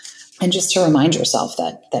life? And just to remind yourself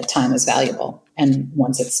that time is valuable. And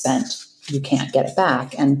once it's spent, you can't get it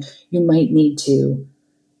back. And you might need to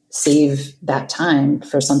save that time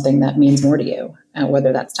for something that means more to you,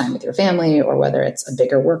 whether that's time with your family or whether it's a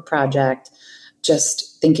bigger work project.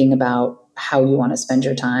 Just thinking about how you want to spend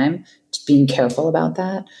your time, being careful about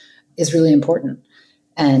that is really important.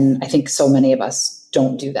 And I think so many of us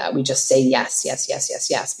don't do that. We just say yes,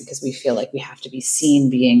 because we feel like we have to be seen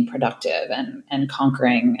being productive and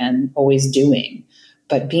conquering and always doing.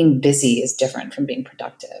 But being busy is different from being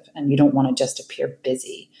productive. And you don't want to just appear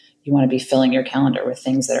busy. You want to be filling your calendar with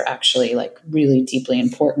things that are actually like really deeply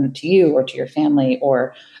important to you or to your family,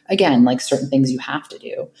 or again, like certain things you have to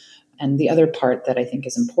do. And the other part that I think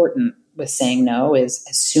is important with saying no is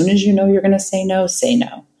as soon as you know you're going to say no, say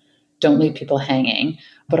no. Don't leave people hanging,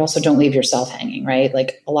 but also don't leave yourself hanging, right?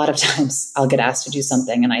 Like a lot of times I'll get asked to do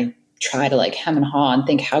something and I try to like hem and haw and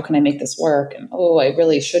think, how can I make this work? And, oh, I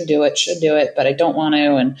really should do it, but I don't want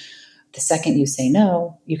to. And the second you say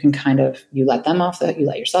no, you can you let them off the hook, you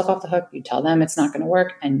let yourself off the hook, you tell them it's not going to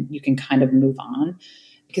work, and you can kind of move on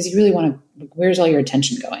because you really want to, where's all your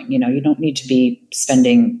attention going? You don't need to be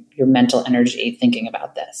spending your mental energy thinking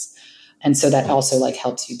about this. And so that also like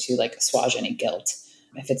helps you to like assuage any guilt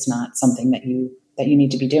if it's not something that you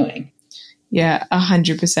need to be doing. Yeah,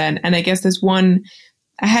 100%. And I guess there's one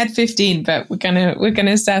I had 15, but we're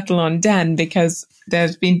gonna settle on 10 because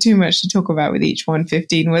there's been too much to talk about with each one.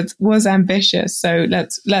 15 was ambitious. So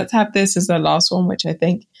let's have this as the last one, which I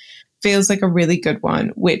think feels like a really good one,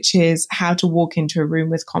 which is how to walk into a room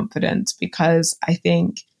with confidence. Because I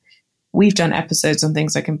think we've done episodes on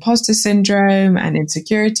things like imposter syndrome and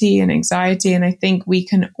insecurity and anxiety. And I think we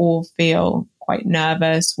can all feel quite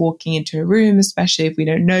nervous walking into a room, especially if we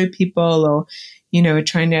don't know people or, we're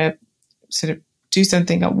trying to sort of do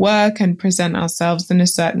something at work and present ourselves in a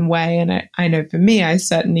certain way. And I know for me, I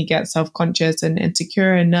certainly get self-conscious and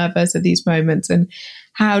insecure and nervous at these moments. And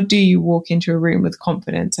how do you walk into a room with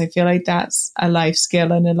confidence? I feel like that's a life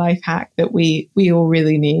skill and a life hack that we all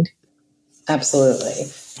really need.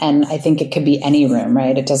 Absolutely. And I think it could be any room,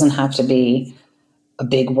 right? It doesn't have to be a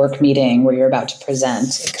big work meeting where you're about to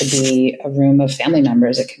present. It could be a room of family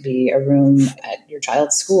members. It could be a room at your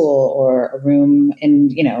child's school or a room in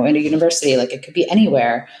a university. Like it could be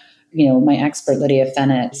anywhere. My expert, Lydia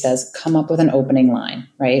Fennett, says, come up with an opening line,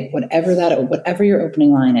 right? Whatever your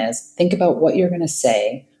opening line is, think about what you're going to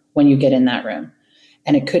say when you get in that room.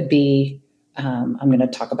 And it could be, I'm going to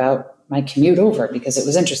talk about my commute over because it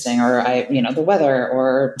was interesting, or the weather,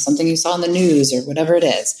 or something you saw in the news, or whatever it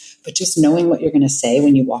is. But just knowing what you're going to say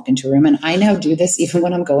when you walk into a room. And I now do this even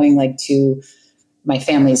when I'm going to my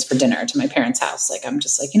family's for dinner, to my parents' house. Like, I'm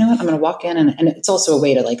just like, you know what, I'm going to walk in. And it's also a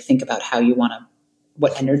way to think about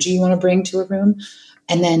what energy you want to bring to a room.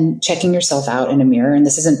 And then checking yourself out in a mirror. And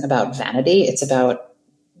this isn't about vanity. It's about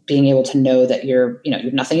being able to know that you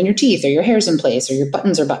have nothing in your teeth, or your hair's in place, or your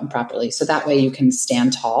buttons are buttoned properly. So that way you can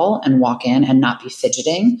stand tall and walk in and not be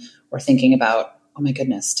fidgeting or thinking about, oh my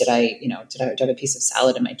goodness, did I have a piece of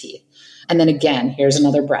salad in my teeth? And then again, here's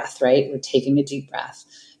another breath, right? We're taking a deep breath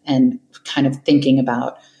and kind of thinking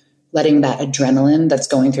about letting that adrenaline that's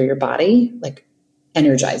going through your body,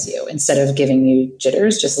 energize you instead of giving you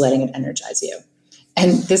jitters, just letting it energize you.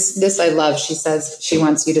 And this I love. She says she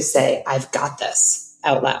wants you to say, I've got this,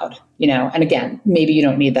 out loud, and again, maybe you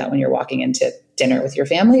don't need that when you're walking into dinner with your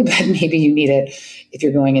family, but maybe you need it if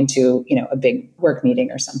you're going into, a big work meeting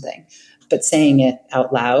or something. But saying it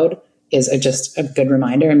out loud is just a good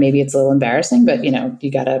reminder. And maybe it's a little embarrassing, but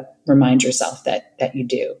you got to remind yourself that you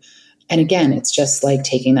do. And again, it's just like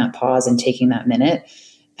taking that pause and taking that minute,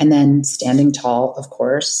 and then standing tall, of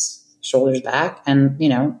course, shoulders back, and,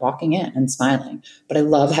 walking in and smiling. But I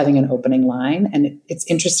love having an opening line. And it's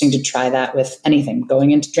interesting to try that with anything, going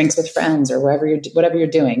into drinks with friends or whatever you're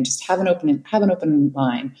doing, just have an open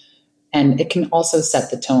line. And it can also set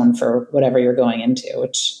the tone for whatever you're going into,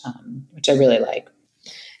 which I really like.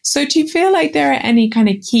 So do you feel like there are any kind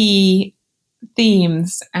of key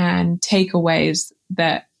themes and takeaways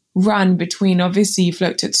that run between, obviously you've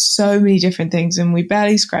looked at so many different things and we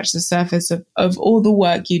barely scratched the surface of all the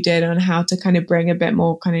work you did on how to kind of bring a bit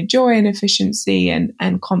more kind of joy and efficiency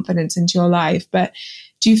and confidence into your life. But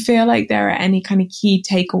do you feel like there are any kind of key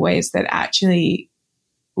takeaways that actually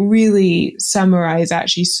really summarize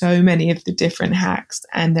actually so many of the different hacks?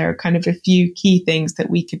 And there are kind of a few key things that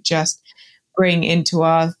we could just bring into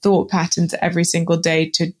our thought patterns every single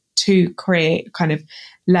day to create kind of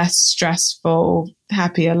less stressful,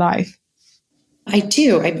 happier life? I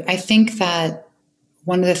do. I think that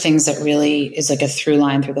one of the things that really is like a through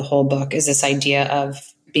line through the whole book is this idea of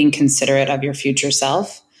being considerate of your future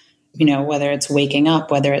self, whether it's waking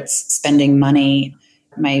up, whether it's spending money.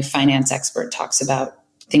 My finance expert talks about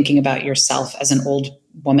thinking about yourself as an old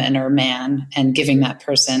woman or man and giving that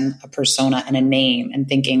person a persona and a name, and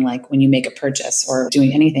thinking like when you make a purchase or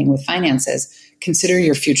doing anything with finances, consider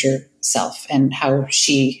your future self and how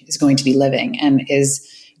she is going to be living, and is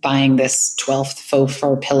buying this 12th faux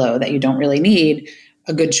fur pillow that you don't really need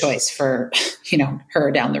a good choice for,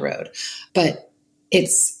 her down the road. But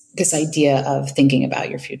it's this idea of thinking about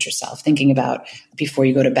your future self, thinking about before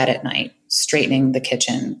you go to bed at night, straightening the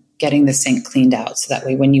kitchen, getting the sink cleaned out. So that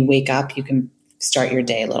way, when you wake up, you can start your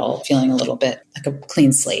day feeling a little bit like a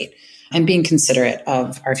clean slate. And being considerate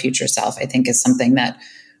of our future self, I think, is something that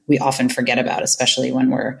we often forget about, especially when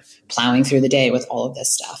we're plowing through the day with all of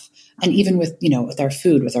this stuff. And even with, with our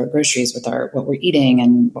food, with our groceries, with what we're eating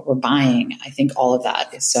and what we're buying, I think all of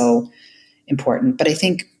that is so important. But I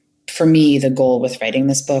think for me, the goal with writing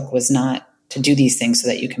this book was not to do these things so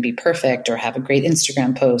that you can be perfect or have a great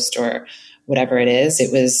Instagram post or whatever it is.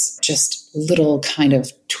 It was just little kind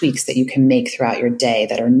of tweaks that you can make throughout your day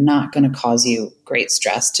that are not going to cause you great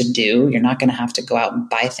stress to do. You're not going to have to go out and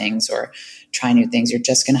buy things or try new things. You're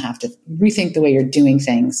just going to have to rethink the way you're doing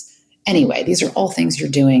things. Anyway, these are all things you're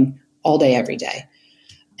doing all day, every day.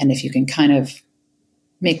 And if you can kind of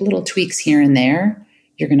make little tweaks here and there,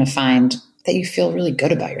 you're going to find that you feel really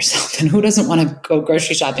good about yourself. And who doesn't want to go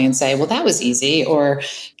grocery shopping and say, well, that was easy, or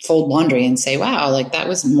fold laundry and say, wow, like that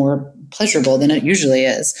was more pleasurable than it usually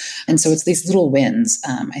is. And so it's these little wins,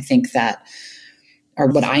 I think, that are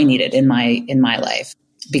what I needed in my life,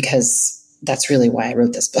 because that's really why I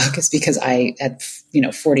wrote this book, is because I, at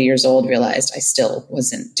 40 years old, realized I still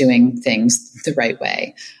wasn't doing things the right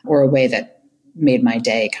way, or a way that made my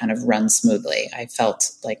day kind of run smoothly. I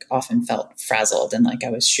often felt frazzled and like I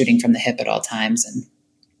was shooting from the hip at all times, and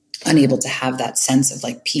unable to have that sense of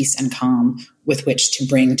like peace and calm with which to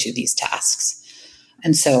bring to these tasks.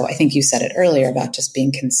 And so I think you said it earlier about just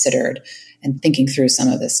being considered and thinking through some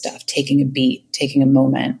of this stuff, taking a beat, taking a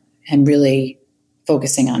moment, and really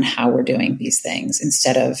focusing on how we're doing these things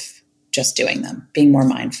instead of just doing them, being more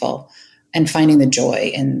mindful and finding the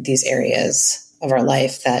joy in these areas of our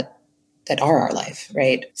life that are our life,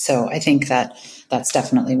 right? So I think that that's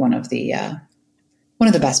definitely one of the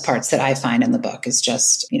best parts that I find in the book is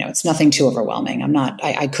just, it's nothing too overwhelming.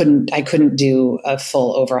 I couldn't do a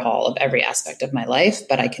full overhaul of every aspect of my life,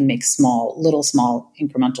 but I can make small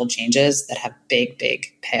incremental changes that have big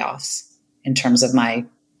payoffs in terms of my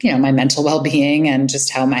mental well-being and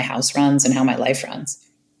just how my house runs and how my life runs.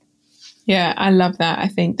 Yeah, I love that. I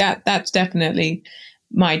think that's definitely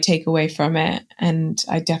my takeaway from it. And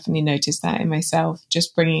I definitely noticed that in myself,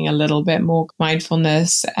 just bringing a little bit more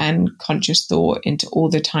mindfulness and conscious thought into all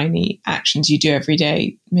the tiny actions you do every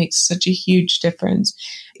day makes such a huge difference.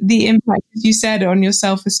 The impact, as you said, on your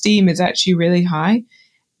self-esteem is actually really high,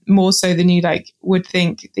 more so than you would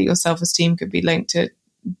think that your self-esteem could be linked to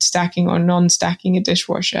stacking or non-stacking a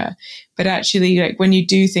dishwasher. But actually, when you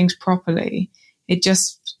do things properly, it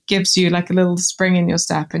just gives you like a little spring in your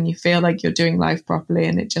step and you feel like you're doing life properly,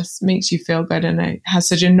 and it just makes you feel good, and it has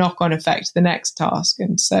such a knock-on effect to the next task.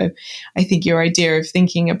 And so I think your idea of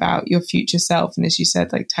thinking about your future self, and as you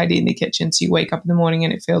said, like tidying the kitchen so you wake up in the morning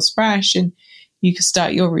and it feels fresh and you can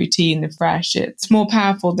start your routine fresh, it's more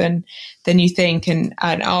powerful than you think. And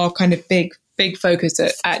our kind of big focus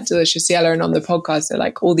at Delicious Yella and on the podcast are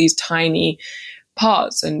like all these tiny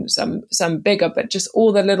parts, and some bigger, but just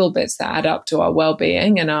all the little bits that add up to our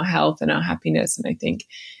well-being and our health and our happiness. And I think,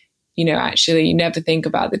 actually you never think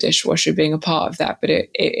about the dishwasher being a part of that, but it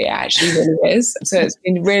actually really is. So it's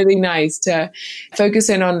been really nice to focus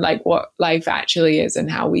in on like what life actually is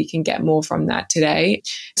and how we can get more from that today.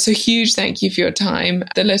 So huge thank you for your time.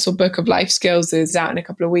 The Little Book of Life Skills is out in a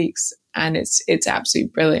couple of weeks, and it's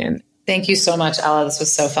absolutely brilliant. Thank you so much, Ella. This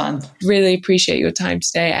was so fun. Really appreciate your time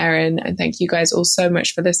today, Erin. And thank you guys all so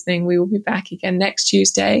much for listening. We will be back again next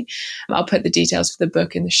Tuesday. I'll put the details for the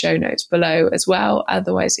book in the show notes below as well.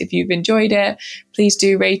 Otherwise, if you've enjoyed it, please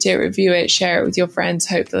do rate it, review it, share it with your friends.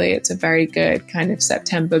 Hopefully it's a very good kind of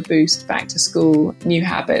September boost, back to school, new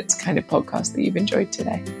habits kind of podcast that you've enjoyed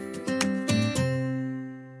today.